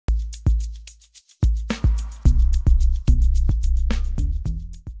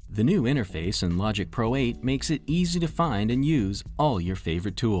The new interface in Logic Pro 8 makes it easy to find and use all your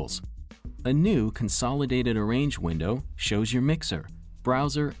favorite tools. A new consolidated arrange window shows your mixer,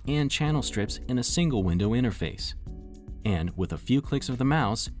 browser, and channel strips in a single window interface. And with a few clicks of the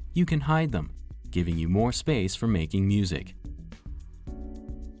mouse, you can hide them, giving you more space for making music.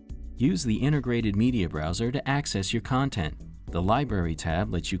 Use the integrated media browser to access your content. The Library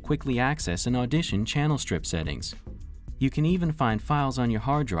tab lets you quickly access and audition channel strip settings. You can even find files on your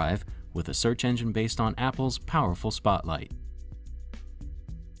hard drive with a search engine based on Apple's powerful Spotlight.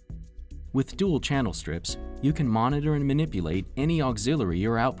 With dual channel strips, you can monitor and manipulate any auxiliary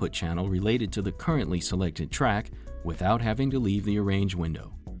or output channel related to the currently selected track without having to leave the Arrange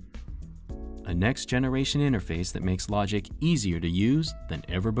window. A next-generation interface that makes Logic easier to use than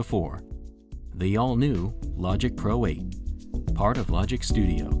ever before. The all-new Logic Pro 8, part of Logic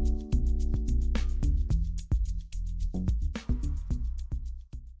Studio.